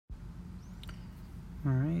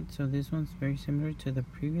Alright, so this one's very similar to the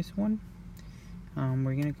previous one.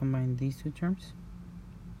 We're going to combine these two terms.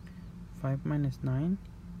 5 minus 9,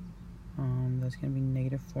 that's going to be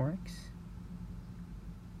negative 4x.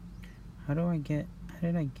 How did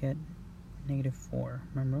I get negative 4?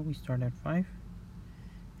 Remember, we start at 5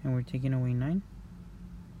 and we're taking away 9.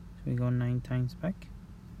 So we go 9 times back.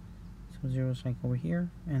 So 0 is like over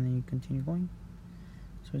here, and then you continue going.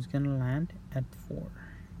 So it's going to land at 4.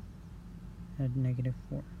 At negative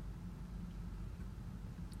 4.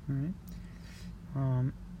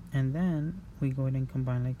 Alright. And then we go ahead and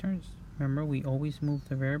combine like terms. Remember, we always move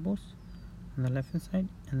the variables on the left hand side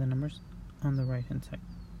and the numbers on the right hand side.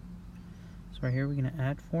 So right here we're going to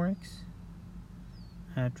add 4x.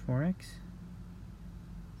 Add 4x.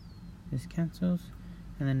 This cancels.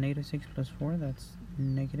 And then negative 6 plus 4, that's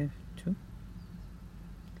negative 2.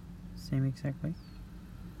 Same exact way.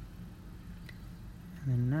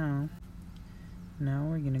 And then now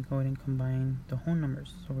we're going to go ahead and combine the whole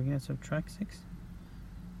numbers. So we're going to subtract 6.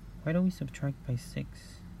 Why do we subtract by 6?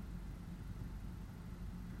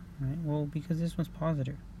 Right, well, because this one's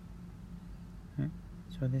positive. Right,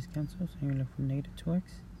 so this cancels, and you're left with negative 2x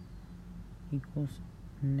equals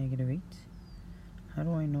negative 8. How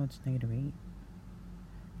do I know it's negative 8?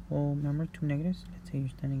 Well, remember two negatives. Let's say you're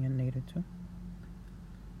standing at negative 2.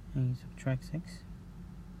 And you subtract 6.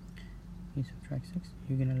 You subtract 6,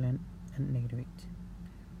 you're going to land at negative 8.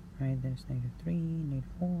 Right, there's negative 3, negative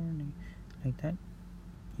 4, like that.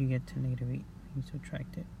 You get to negative 8. You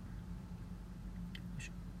subtract it.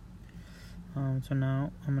 So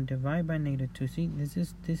now I'm going to divide by negative 2. See, this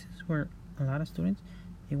is where a lot of students,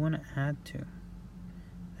 they want to add 2.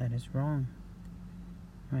 That is wrong.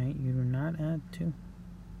 Right, you do not add 2.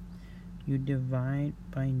 You divide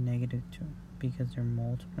by negative 2 because they're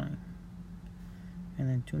multiplying. And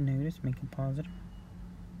then 2 negatives make a positive.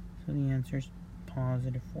 So the answer is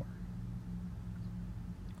positive 4.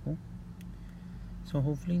 Cool. So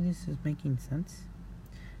hopefully this is making sense.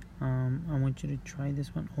 I want you to try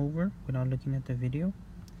this one over without looking at the video.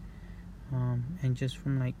 And just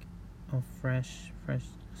from like a fresh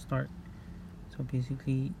start. So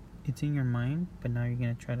basically it's in your mind, but now you're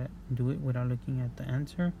going to try to do it without looking at the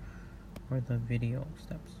answer or the video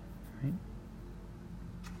steps. Right?